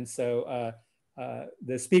 And so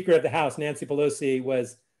the Speaker of the House, Nancy Pelosi,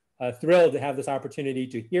 was thrilled to have this opportunity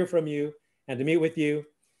to hear from you and to meet with you.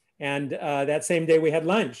 And that same day we had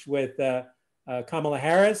lunch with Kamala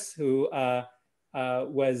Harris, who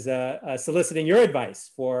was soliciting your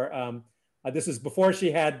advice for, this was before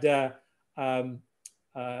she had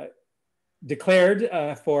declared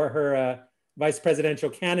for her vice presidential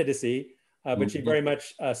candidacy, but she very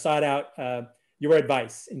much sought out your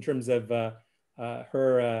advice in terms of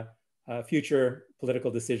her future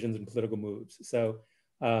political decisions and political moves. So,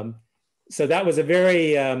 so that was a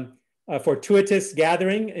very fortuitous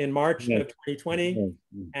gathering in March of 2020.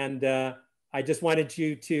 And I just wanted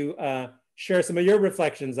you to share some of your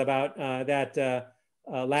reflections about that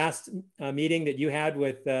last meeting that you had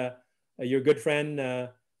with your good friend,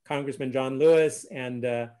 Congressman John Lewis, and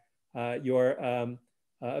your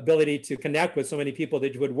ability to connect with so many people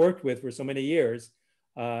that you had worked with for so many years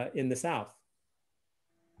in the South.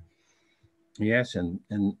 Yes, and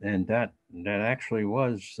that actually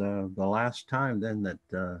was the last time then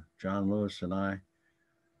that John Lewis and I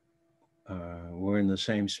were in the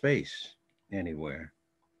same space anywhere.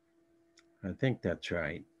 I think that's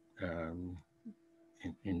right.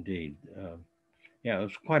 Indeed. Yeah, it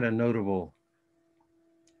was quite a notable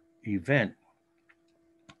event.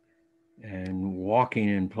 And walking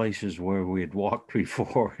in places where we had walked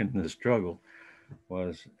before in the struggle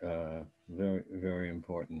was very, very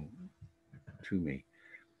important to me.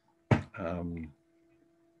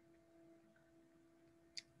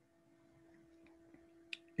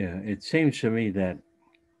 Yeah, it seems to me that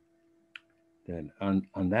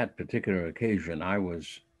on that particular occasion, I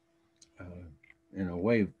was in a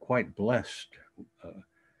way quite blessed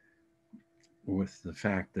with the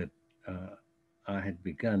fact that I had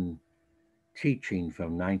begun teaching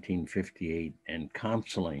from 1958 and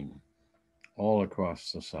counseling all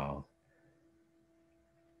across the South.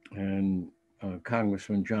 And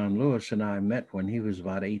Congressman John Lewis and I met when he was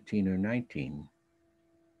about 18 or 19,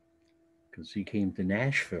 because he came to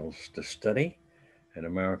Nashville to study at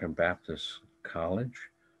American Baptist College.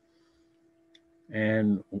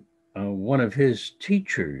 And one of his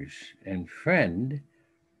teachers and friend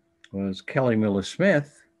was Kelly Miller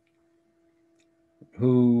Smith,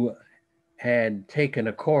 who had taken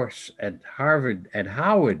a course at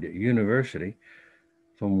Howard University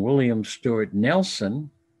from William Stewart Nelson,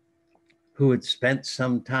 who had spent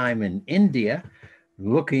some time in India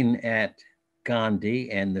looking at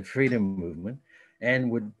Gandhi and the freedom movement, and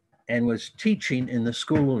was teaching in the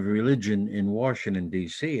School of Religion in Washington,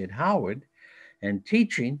 D.C. at Howard, and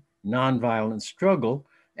teaching nonviolent struggle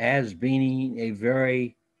as being a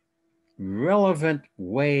very relevant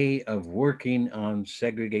way of working on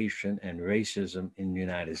segregation and racism in the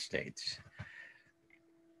United States.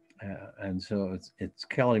 And so it's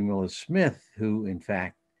Kelly Miller Smith who, in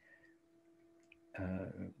fact,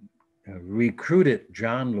 recruited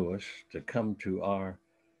John Lewis to come to our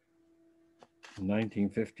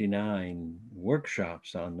 1959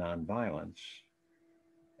 workshops on nonviolence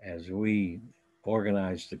as we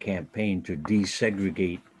organized the campaign to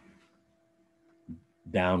desegregate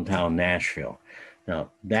downtown Nashville.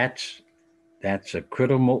 Now, that's a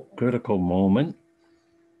critical moment.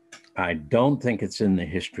 I don't think it's in the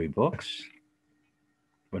history books,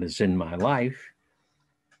 but it's in my life.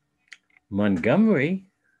 Montgomery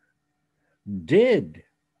did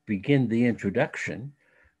begin the introduction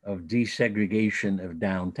of desegregation of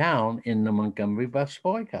downtown in the Montgomery Bus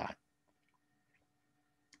Boycott.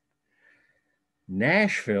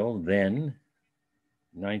 Nashville then,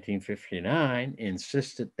 1959,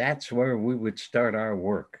 insisted that's where we would start our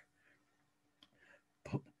work.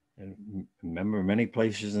 And remember, many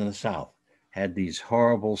places in the South had these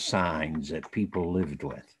horrible signs that people lived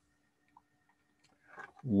with.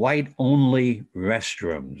 White-only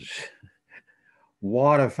restrooms,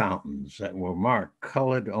 water fountains that were marked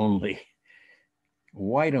colored only,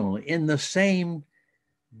 white only, in the same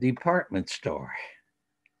department store.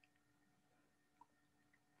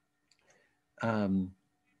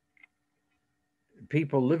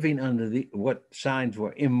 People living under what signs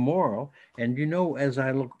were immoral. And you know, as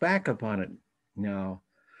I look back upon it now,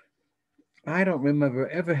 I don't remember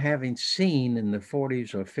ever having seen in the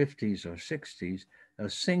 40s or 50s or 60s a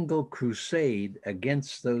single crusade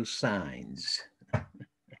against those signs.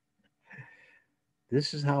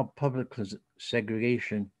 This is how public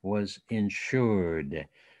segregation was ensured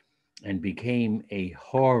and became a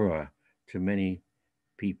horror to many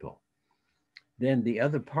people. Then the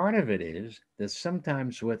other part of it is that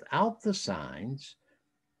sometimes without the signs,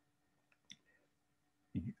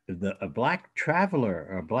 a Black traveler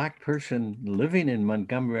or a Black person living in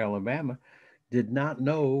Montgomery, Alabama, did not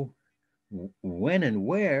know when and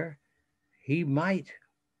where he might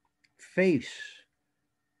face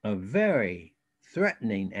a very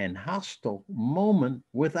threatening and hostile moment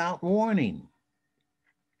without warning.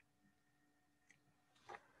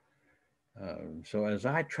 So as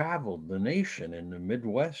I traveled the nation in the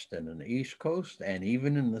Midwest and in the East Coast and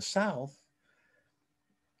even in the South,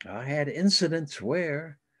 I had incidents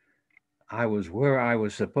where I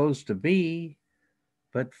was supposed to be,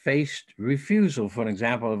 but faced refusal. For an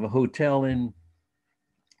example, of a hotel in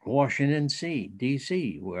Washington,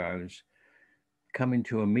 D.C., where I was coming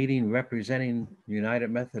to a meeting representing United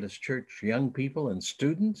Methodist Church young people and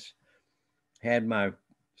students, had my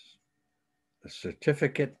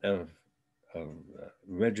certificate of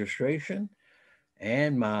registration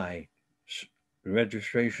and my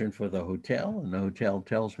registration for the hotel, and the hotel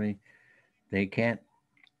tells me they can't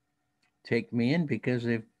take me in because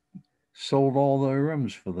they've sold all their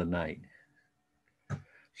rooms for the night.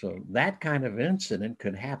 So that kind of incident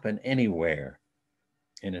could happen anywhere.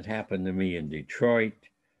 And it happened to me in Detroit,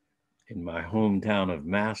 in my hometown of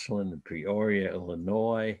Massillon, Peoria,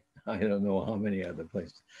 Illinois. I don't know how many other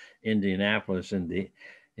places, Indianapolis,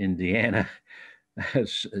 Indiana.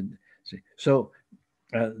 So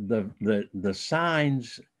the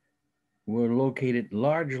signs were located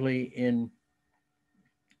largely in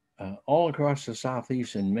all across the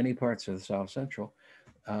Southeast and many parts of the South Central,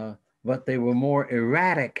 but they were more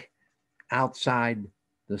erratic outside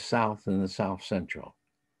the South and the South Central.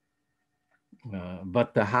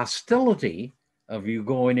 But the hostility of you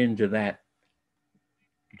going into that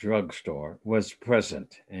drugstore was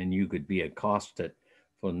present, and you could be accosted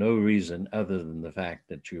for no reason other than the fact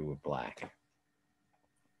that you were Black.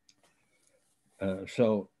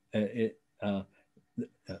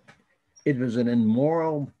 It was an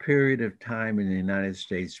immoral period of time in the United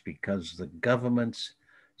States because the governments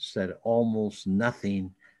said almost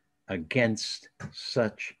nothing against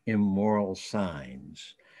such immoral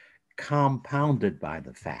signs, compounded by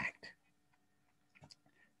the fact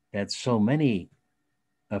that so many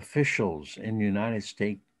officials in the United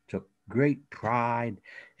States took great pride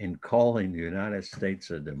in calling the United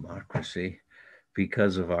States a democracy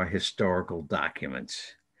because of our historical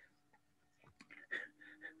documents.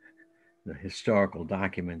 The historical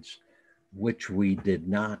documents which we did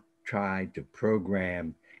not try to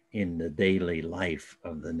program in the daily life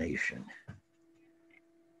of the nation.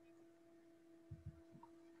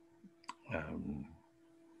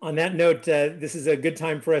 On that note, this is a good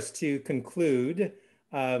time for us to conclude.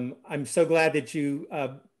 I'm so glad that you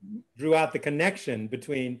drew out the connection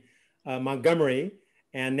between Montgomery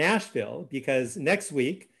and Nashville, because next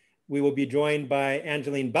week we will be joined by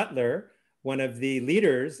Angeline Butler, one of the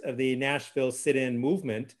leaders of the Nashville sit-in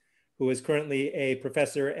movement, who is currently a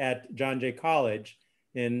professor at John Jay College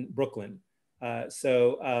in Brooklyn.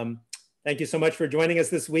 Thank you so much for joining us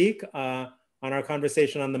this week on our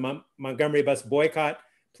conversation on the Montgomery Bus Boycott.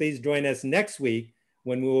 Please join us next week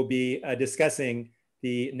when we will be discussing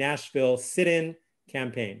the Nashville sit-in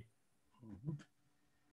campaign. Mm-hmm.